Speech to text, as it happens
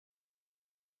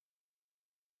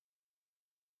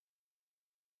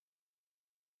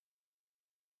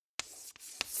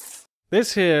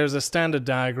This here is a standard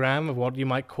diagram of what you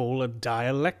might call a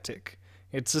dialectic.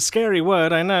 It's a scary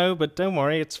word, I know, but don't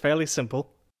worry, it's fairly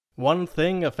simple. One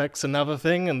thing affects another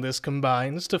thing, and this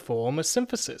combines to form a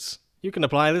synthesis. You can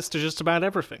apply this to just about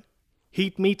everything.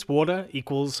 Heat meets water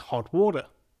equals hot water.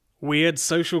 Weird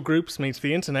social groups meets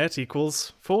the internet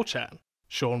equals 4chan.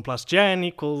 Sean plus Jen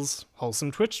equals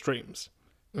wholesome Twitch streams.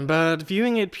 But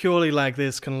viewing it purely like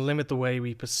this can limit the way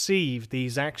we perceive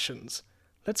these actions.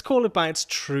 Let's call it by its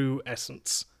true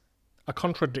essence. A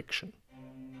contradiction.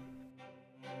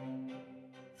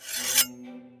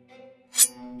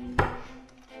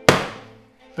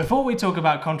 Before we talk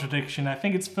about contradiction, I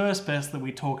think it's first best that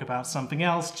we talk about something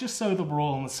else, just so that we're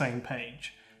all on the same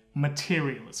page.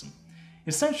 Materialism.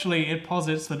 Essentially, it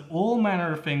posits that all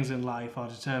manner of things in life are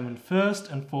determined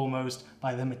first and foremost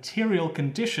by their material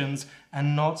conditions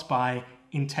and not by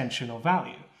intention or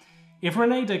value. If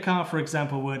René Descartes, for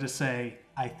example, were to say,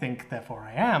 "I think, therefore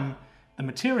I am," the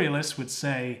materialist would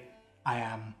say, "I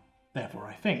am, therefore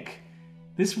I think."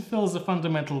 This fulfills a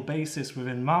fundamental basis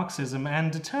within Marxism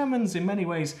and determines in many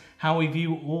ways how we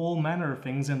view all manner of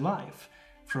things in life.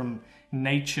 From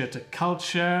nature to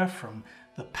culture, from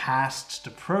the past to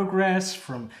progress,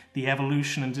 from the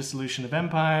evolution and dissolution of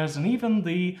empires, and even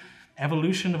the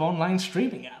evolution of online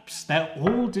streaming apps. They're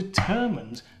all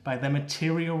determined by their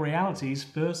material realities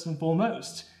first and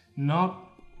foremost, not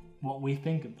what we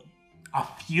think of them. A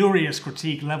furious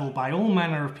critique leveled by all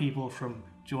manner of people from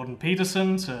Jordan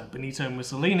Peterson to Benito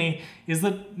Mussolini is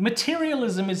that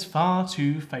materialism is far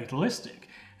too fatalistic,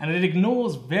 and it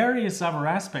ignores various other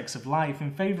aspects of life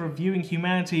in favor of viewing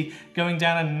humanity going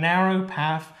down a narrow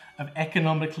path of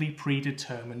economically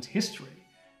predetermined history.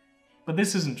 But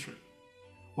this isn't true.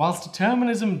 Whilst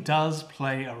determinism does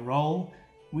play a role,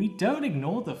 we don't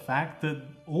ignore the fact that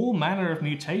all manner of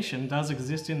mutation does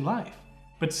exist in life,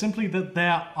 but simply that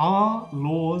there are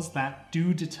laws that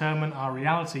do determine our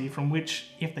reality from which,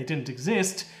 if they didn't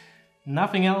exist,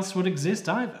 nothing else would exist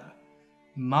either.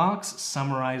 Marx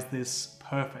summarized this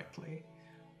perfectly.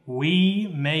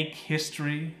 We make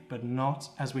history, but not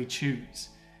as we choose.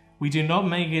 We do not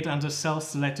make it under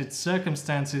self-selected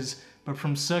circumstances, but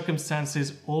from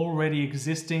circumstances already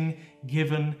existing,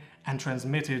 given, and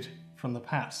transmitted from the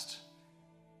past.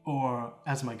 Or,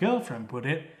 as my girlfriend put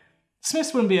it,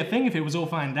 Smiths wouldn't be a thing if it was all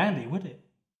fine and dandy, would it?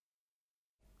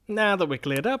 Now that we're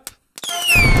cleared up.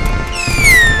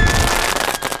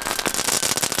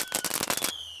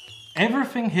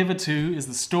 Everything hitherto is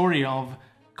the story of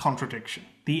contradiction,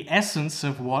 the essence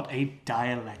of what a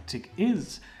dialectic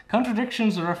is.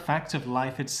 Contradictions are a fact of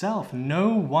life itself.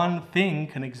 No one thing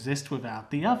can exist without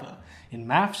the other. In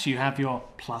maths, you have your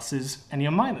pluses and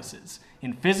your minuses.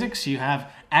 In physics, you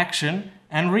have action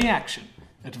and reaction,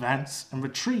 advance and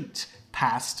retreat,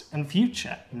 past and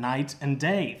future, night and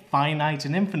day, finite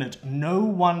and infinite. No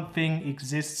one thing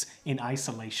exists in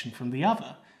isolation from the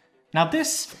other. Now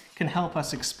this can help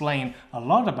us explain a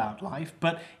lot about life,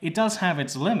 but it does have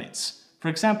its limits. For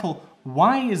example,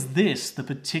 why is this the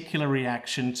particular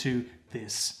reaction to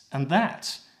this and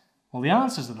that? Well, the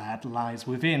answer to that lies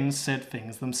within said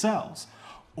things themselves.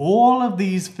 All of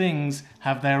these things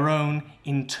have their own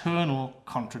internal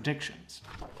contradictions.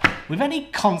 With any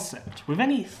concept, with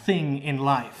any thing in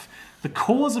life, the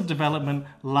cause of development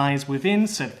lies within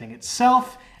said thing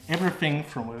itself. Everything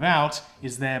from without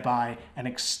is thereby an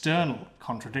external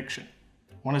contradiction.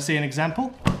 Want to see an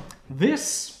example?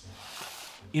 This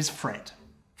is Fred.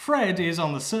 Fred is,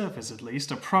 on the surface at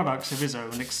least, a product of his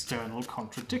own external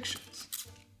contradictions.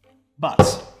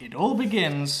 But it all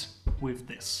begins with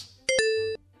this.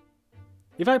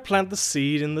 If I plant the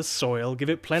seed in the soil, give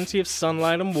it plenty of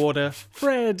sunlight and water,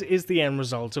 Fred is the end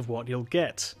result of what you'll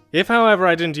get. If, however,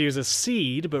 I didn't use a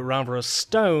seed, but rather a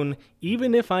stone,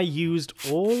 even if I used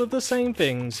all of the same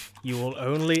things, you will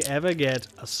only ever get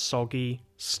a soggy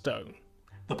stone.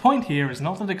 The point here is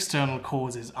not that external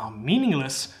causes are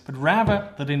meaningless, but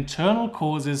rather that internal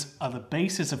causes are the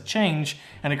basis of change,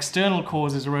 and external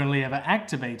causes are only ever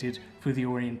activated through the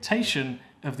orientation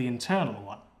of the internal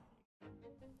one.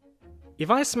 If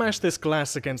I smash this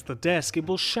glass against the desk, it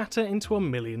will shatter into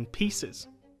 1,000,000 pieces.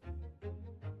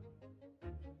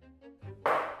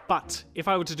 But if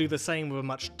I were to do the same with a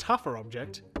much tougher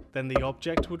object, then the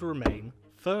object would remain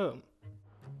firm.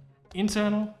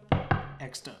 Internal,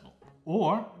 external.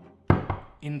 Or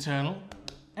internal,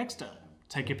 external.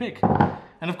 Take your pick.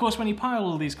 And of course, when you pile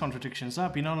all these contradictions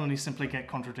up, you not only simply get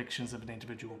contradictions of an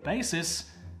individual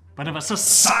basis, but of a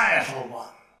societal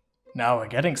one. Now we're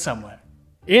getting somewhere.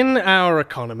 In our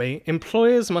economy,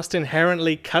 employers must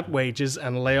inherently cut wages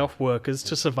and lay off workers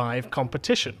to survive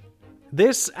competition.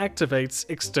 This activates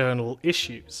external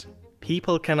issues.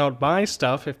 People cannot buy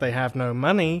stuff if they have no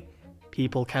money.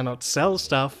 People cannot sell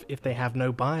stuff if they have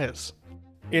no buyers.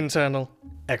 Internal,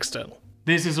 external.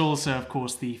 This is also, of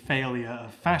course, the failure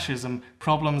of fascism.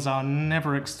 Problems are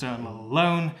never external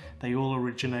alone, they all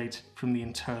originate from the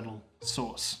internal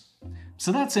source.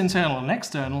 So that's internal and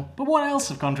external, but what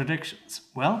else are contradictions?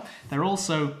 Well, they're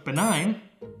also benign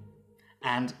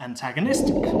and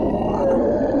antagonistic.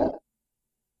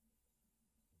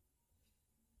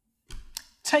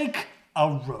 Take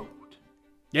a road.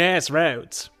 Yes,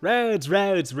 roads. Roads,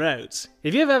 roads, roads.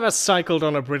 If you've ever cycled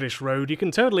on a British road, you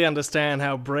can totally understand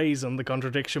how brazen the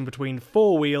contradiction between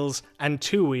 4 wheels and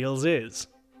 2 wheels is.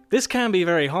 This can be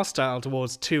very hostile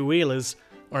towards 2-wheelers,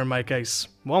 or in my case,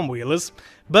 1-wheelers,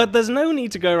 but there's no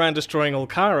need to go around destroying all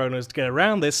car owners to get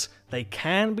around this. They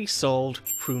can be solved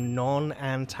through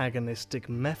non-antagonistic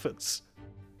methods.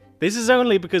 This is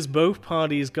only because both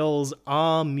parties' goals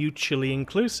are mutually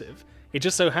inclusive. It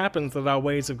just so happens that our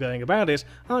ways of going about it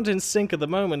aren't in sync at the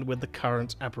moment with the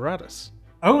current apparatus.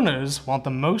 Owners want the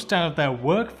most out of their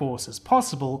workforce as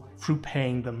possible through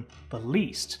paying them the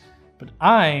least. But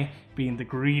I, being the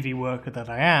greedy worker that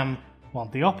I am,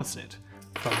 want the opposite.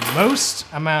 The most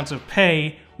amount of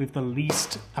pay with the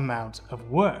least amount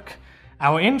of work.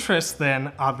 Our interests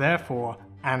then are therefore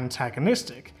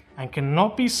antagonistic and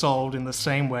cannot be solved in the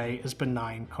same way as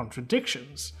benign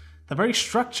contradictions. The very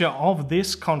structure of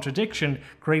this contradiction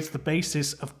creates the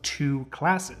basis of 2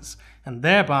 classes, and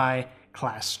thereby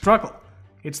class struggle.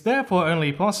 It's therefore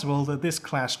only possible that this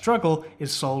class struggle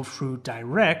is solved through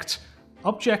direct,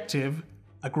 objective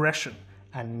aggression,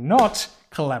 and not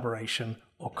collaboration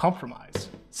or compromise.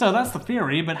 So that's the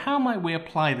theory, but how might we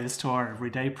apply this to our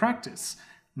everyday practice?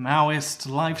 Maoist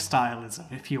lifestyleism,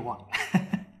 if you want.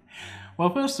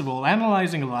 Well, first of all,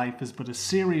 analysing life as but a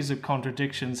series of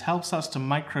contradictions helps us to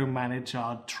micromanage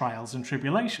our trials and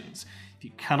tribulations. If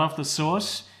you cut off the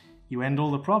source, you end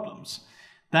all the problems.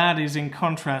 That is in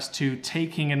contrast to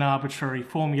taking an arbitrary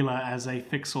formula as a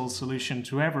fix-all solution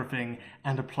to everything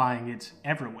and applying it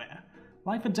everywhere.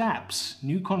 Life adapts,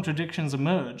 new contradictions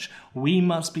emerge. We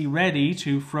must be ready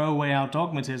to throw away our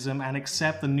dogmatism and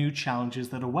accept the new challenges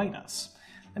that await us.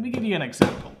 Let me give you an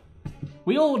example.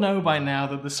 We all know by now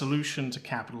that the solution to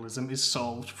capitalism is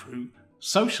solved through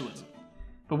socialism.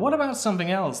 But what about something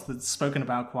else that's spoken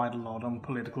about quite a lot on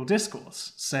political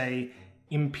discourse? Say,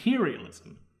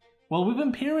 imperialism. Well, with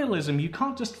imperialism, you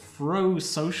can't just throw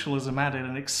socialism at it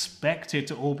and expect it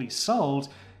to all be solved.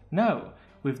 No,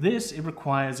 with this, it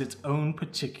requires its own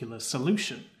particular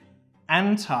solution.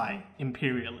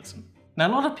 Anti-imperialism. Now,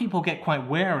 a lot of people get quite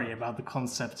wary about the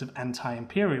concept of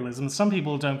anti-imperialism. Some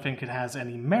people don't think it has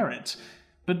any merit.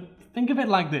 But think of it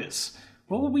like this.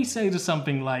 What would we say to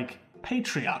something like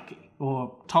patriarchy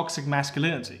or toxic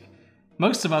masculinity?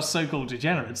 Most of us so-called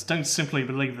degenerates don't simply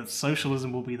believe that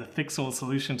socialism will be the fix-all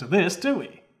solution to this, do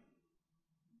we?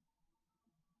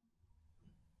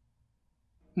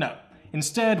 No.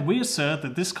 Instead, we assert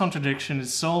that this contradiction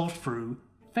is solved through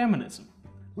feminism.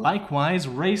 Likewise,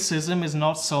 racism is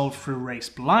not solved through race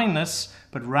blindness,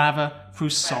 but rather through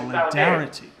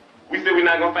solidarity. We said we're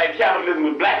not going to fight capitalism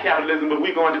with black capitalism, but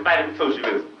we're going to fight it with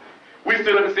socialism. We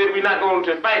stood up and said we're not going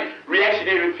to fight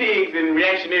reactionary pigs and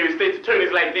reactionary state's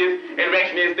attorneys like this and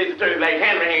reactionary state's attorneys like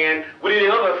Hanrahan with any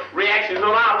other reactions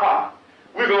on our part.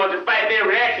 We're going to fight their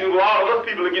reactions where all of us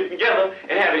people are getting together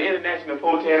and have an international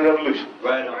proletarian revolution.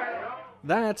 Right on.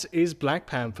 That is Black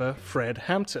Panther Fred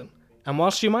Hampton. And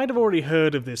whilst you might have already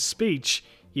heard of this speech,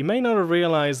 you may not have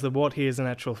realised that what he is in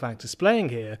actual fact displaying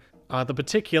here are the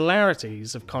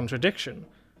particularities of contradiction.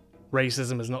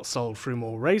 Racism is not solved through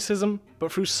more racism,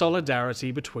 but through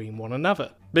solidarity between one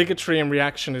another. Bigotry and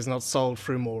reaction is not solved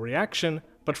through more reaction,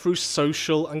 but through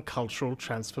social and cultural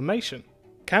transformation.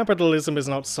 Capitalism is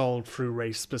not solved through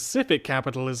race-specific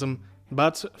capitalism,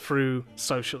 but through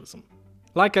socialism.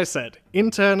 Like I said,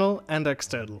 internal and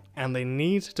external, and they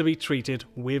need to be treated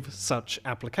with such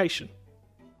application.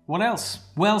 What else?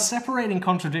 Well, separating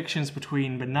contradictions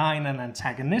between benign and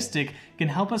antagonistic can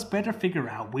help us better figure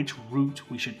out which route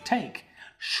we should take.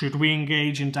 Should we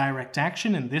engage in direct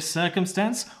action in this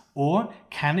circumstance, or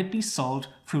can it be solved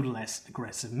through less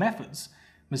aggressive methods?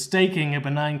 Mistaking a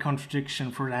benign contradiction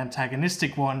for an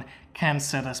antagonistic one can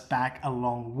set us back a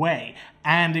long way,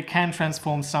 and it can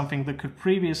transform something that could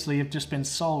previously have just been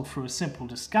solved through a simple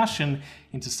discussion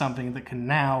into something that can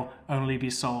now only be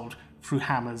solved through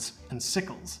hammers and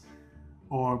sickles.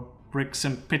 Or bricks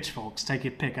and pitchforks, take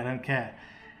your pick, I don't care.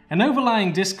 An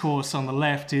overlying discourse on the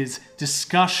left is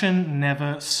discussion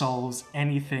never solves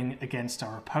anything against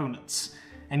our opponents.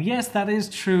 And yes, that is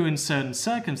true in certain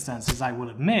circumstances, I will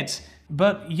admit.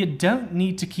 But you don't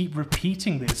need to keep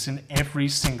repeating this in every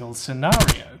single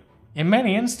scenario. In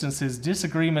many instances,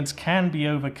 disagreements can be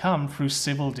overcome through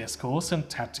civil discourse and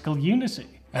tactical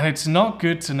unity. And it's not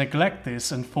good to neglect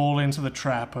this and fall into the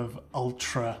trap of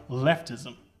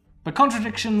ultra-leftism. But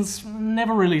contradictions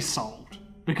never really solved,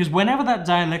 because whenever that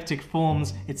dialectic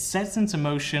forms, it sets into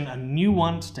motion a new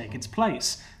one to take its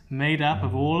place, made up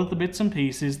of all of the bits and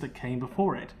pieces that came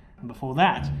before it, and before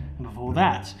that, and before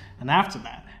that, and after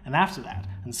that, and after that,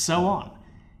 and so on.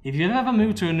 If you've ever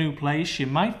moved to a new place, you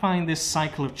might find this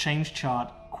cycle of change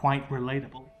chart quite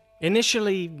relatable.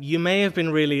 Initially, you may have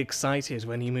been really excited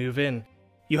when you move in.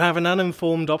 You have an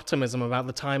uninformed optimism about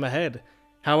the time ahead.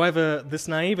 However, this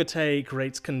naivete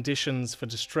creates conditions for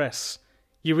distress.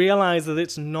 You realize that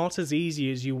it's not as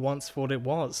easy as you once thought it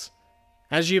was.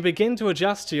 As you begin to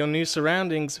adjust to your new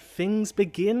surroundings, things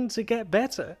begin to get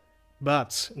better.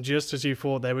 But, just as you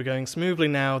thought they were going smoothly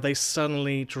now, they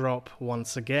suddenly drop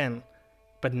once again.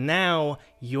 But now,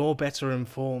 you're better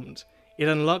informed. It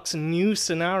unlocks new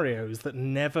scenarios that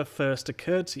never first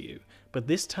occurred to you, but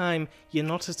this time, you're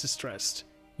not as distressed.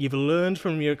 You've learned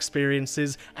from your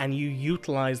experiences, and you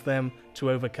utilize them to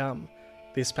overcome.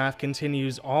 This path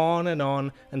continues on and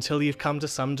on until you've come to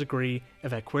some degree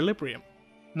of equilibrium.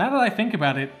 Now that I think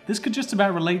about it, this could just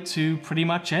about relate to pretty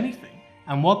much anything.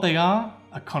 And what they are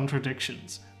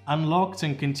contradictions, unlocked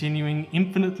and continuing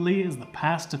infinitely as the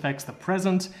past affects the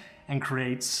present and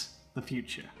creates the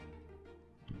future.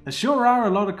 There sure are a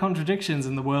lot of contradictions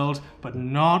in the world, but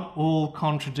not all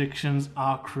contradictions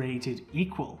are created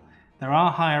equal. There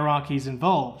are hierarchies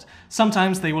involved.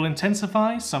 Sometimes they will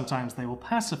intensify, sometimes they will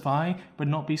pacify, but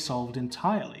not be solved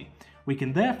entirely. We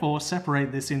can therefore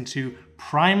separate this into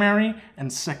primary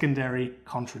and secondary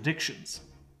contradictions.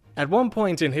 At one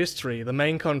point in history, the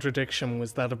main contradiction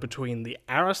was that of between the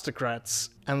aristocrats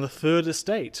and the third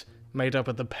estate, made up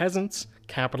of the peasants,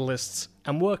 capitalists,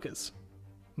 and workers.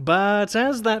 But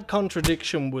as that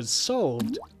contradiction was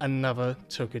solved, another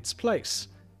took its place.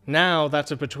 Now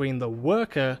that of between the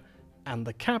worker and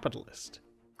the capitalist.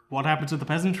 What happened to the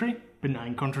peasantry?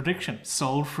 Benign contradiction,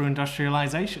 solved through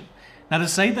industrialization. Now, to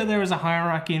say that there is a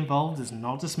hierarchy involved does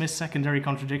not dismiss secondary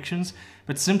contradictions,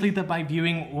 but simply that by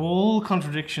viewing all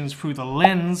contradictions through the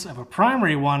lens of a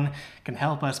primary one can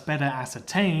help us better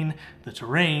ascertain the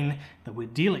terrain that we're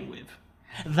dealing with.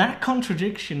 That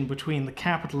contradiction between the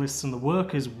capitalists and the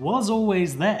workers was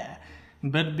always there,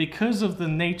 but because of the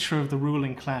nature of the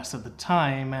ruling class at the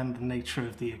time and the nature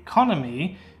of the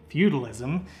economy,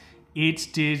 feudalism, it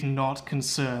did not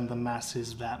concern the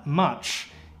masses that much.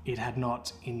 It had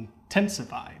not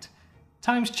intensified.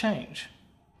 Times change.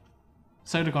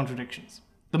 So do contradictions.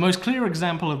 The most clear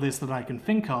example of this that I can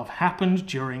think of happened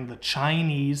during the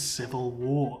Chinese Civil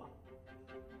War.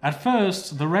 At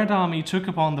first, the Red Army took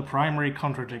upon the primary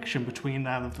contradiction between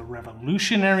that of the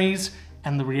revolutionaries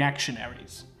and the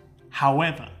reactionaries.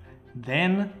 However,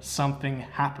 then something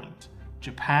happened.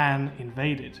 Japan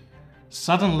invaded.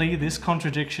 Suddenly, this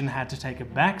contradiction had to take a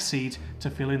backseat to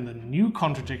fill in the new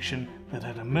contradiction that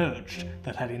had emerged,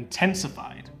 that had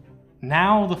intensified.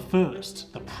 Now the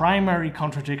primary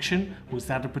contradiction was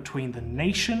that of between the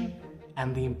nation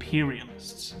and the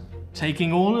imperialists.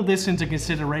 Taking all of this into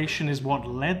consideration is what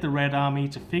led the Red Army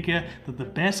to figure that the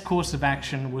best course of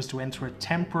action was to enter a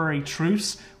temporary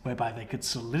truce whereby they could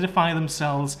solidify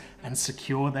themselves and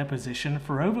secure their position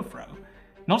for overthrow.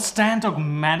 Not stand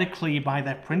dogmatically by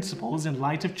their principles in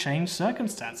light of changed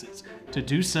circumstances. To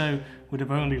do so would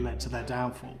have only led to their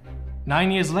downfall.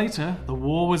 9 years later, the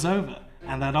war was over,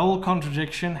 and that old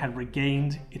contradiction had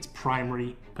regained its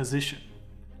primary position.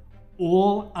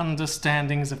 All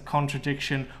understandings of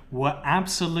contradiction were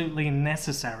absolutely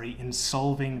necessary in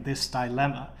solving this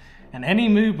dilemma, and any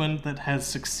movement that has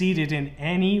succeeded in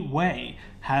any way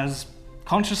has,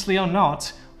 consciously or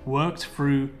not, worked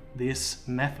through this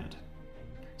method.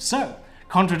 So,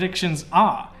 contradictions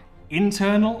are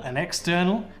internal and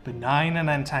external, benign and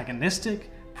antagonistic,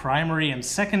 primary and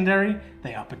secondary,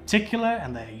 they are particular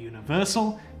and they are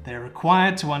universal, they are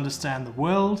required to understand the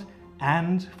world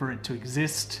and for it to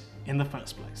exist in the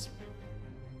first place.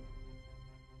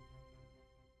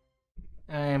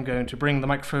 I am going to bring the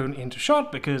microphone into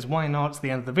shot because why not? It's the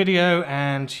end of the video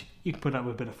and you can put up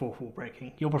with a bit of fourth wall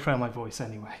breaking. You'll prefer my voice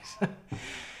anyways.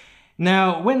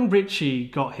 Now, when Richie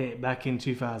got hit back in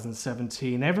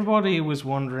 2017, everybody was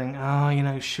wondering,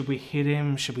 should we hit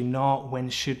him? Should we not? When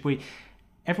should we?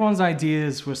 Everyone's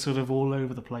ideas were sort of all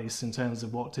over the place in terms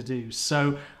of what to do.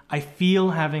 So I feel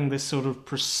having this sort of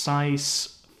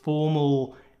precise,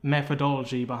 formal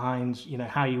methodology behind,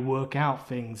 how you work out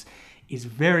things is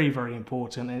very, very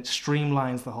important, and it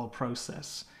streamlines the whole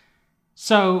process.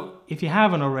 So, if you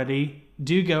haven't already,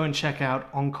 do go and check out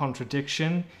On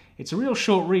Contradiction. It's a real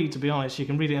short read, to be honest. You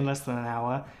can read it in less than an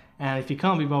hour. And if you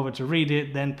can't be bothered to read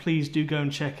it, then please do go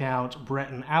and check out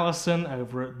Brett and Allison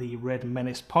over at the Red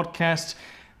Menace podcast.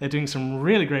 They're doing some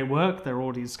really great work. They're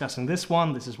already discussing this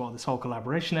one. This is what this whole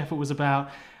collaboration effort was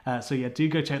about. So yeah, do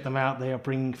go check them out. They are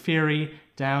bringing theory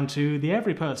down to the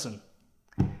every person.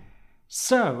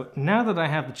 So, now that I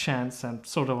have the chance, and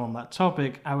sort of on that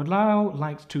topic, I would now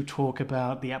like to talk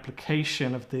about the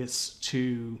application of this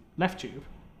to LeftTube.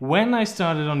 When I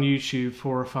started on YouTube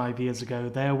 4 or 5 years ago,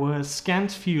 there were scant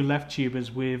few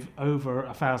LeftTubers with over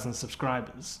 1,000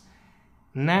 subscribers.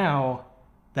 Now,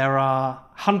 there are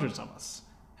hundreds of us,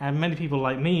 and many people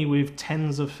like me with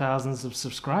tens of thousands of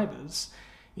subscribers.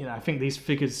 You know, I think these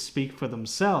figures speak for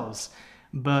themselves,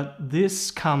 but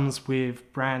this comes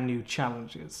with brand new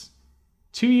challenges.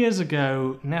 2 years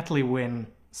ago, Natalie Wynn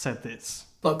said this.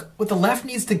 Look, what the left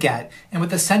needs to get, and what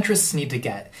the centrists need to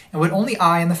get, and what only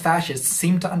I and the fascists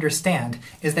seem to understand,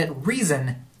 is that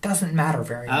reason doesn't matter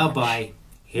very much. Oh boy,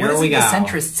 here What is we it go. the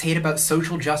centrists hate about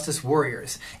social justice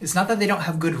warriors? It's not that they don't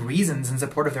have good reasons in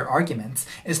support of their arguments,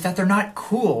 it's that they're not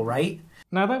cool, right?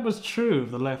 Now that was true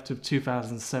of the left of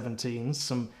 2017.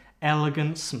 Some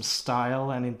elegance, some style,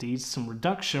 and indeed some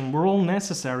reduction were all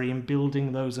necessary in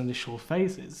building those initial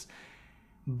phases.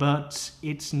 But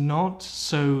it's not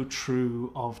so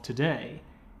true of today.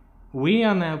 We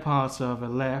are now part of a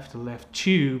left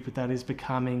tube that is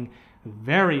becoming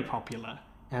very popular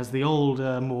as the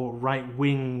older, more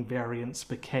right-wing variants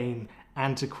became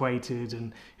antiquated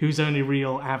and whose only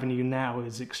real avenue now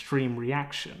is extreme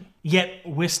reaction. Yet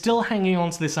we're still hanging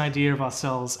on to this idea of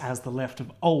ourselves as the left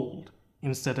of old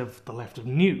instead of the left of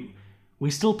new. We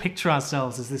still picture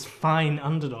ourselves as this fine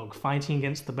underdog fighting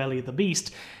against the belly of the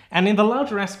beast, and in the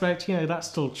larger aspect, you know, that's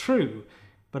still true.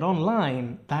 But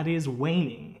online, that is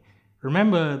waning.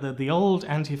 Remember that the old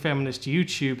anti-feminist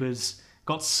YouTubers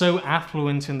got so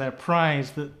affluent in their pride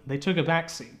that they took a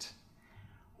backseat.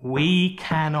 We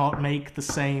cannot make the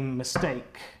same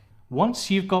mistake.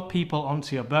 Once you've got people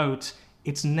onto your boat,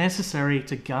 it's necessary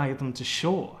to guide them to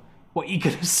shore. What, you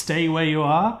gonna stay where you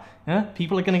are? Huh?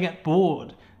 People are gonna get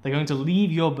bored. They're going to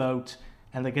leave your boat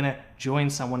and they're going to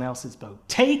join someone else's boat.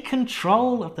 Take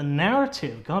control of the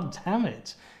narrative, god damn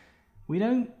it. We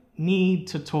don't need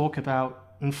to talk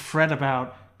about and fret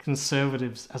about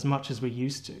conservatives as much as we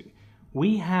used to.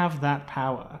 We have that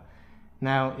power.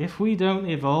 Now, if we don't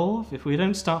evolve, if we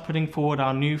don't start putting forward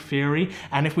our new theory,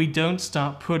 and if we don't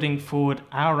start putting forward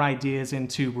our ideas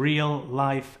into real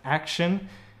life action,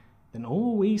 then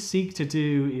all we seek to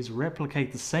do is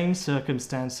replicate the same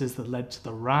circumstances that led to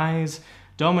the rise,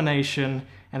 domination,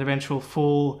 and eventual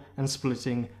fall and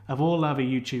splitting of all other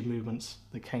YouTube movements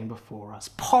that came before us.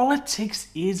 Politics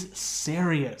is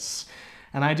serious,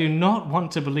 and I do not want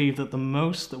to believe that the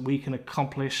most that we can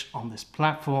accomplish on this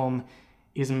platform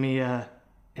is mere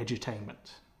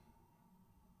edutainment.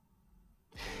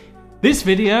 This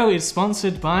video is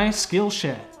sponsored by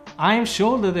Skillshare. I am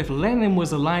sure that if Lenin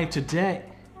was alive today...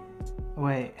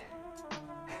 Wait.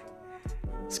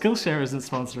 Skillshare isn't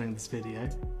sponsoring this video.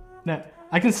 No,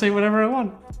 I can say whatever I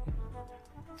want.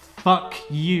 Fuck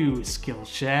you,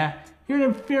 Skillshare. You're an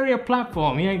inferior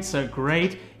platform, you ain't so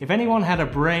great. If anyone had a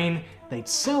brain, they'd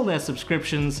sell their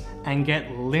subscriptions and get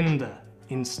Linda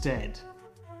instead.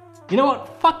 You know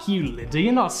what? Fuck you, Linda,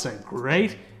 you're not so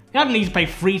great. You don't need to pay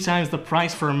 3 times the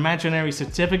price for imaginary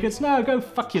certificates. No, go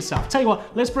fuck yourself. Tell you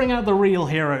what, let's bring out the real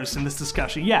heroes in this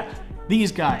discussion. Yeah,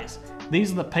 these guys.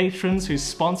 These are the patrons who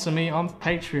sponsor me on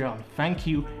Patreon. Thank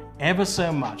you ever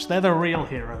so much. They're the real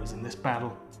heroes in this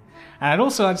battle. And I'd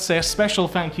also like to say a special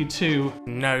thank you to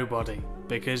nobody,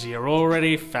 because you're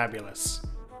already fabulous.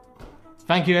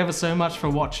 Thank you ever so much for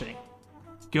watching.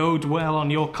 Go dwell on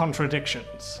your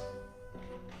contradictions.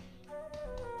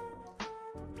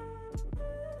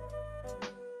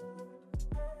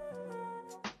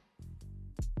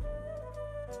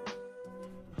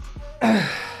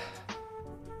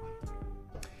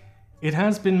 It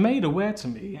has been made aware to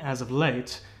me, as of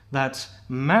late, that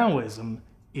Maoism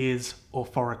is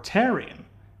authoritarian,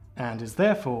 and is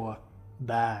therefore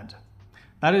bad.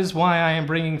 That is why I am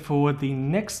bringing forward the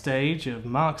next stage of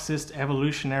Marxist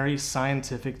evolutionary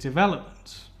scientific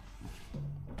development.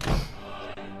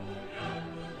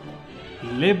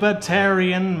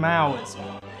 Libertarian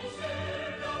Maoism.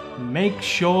 Make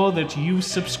sure that you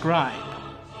subscribe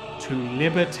to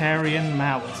Libertarian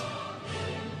Maoism.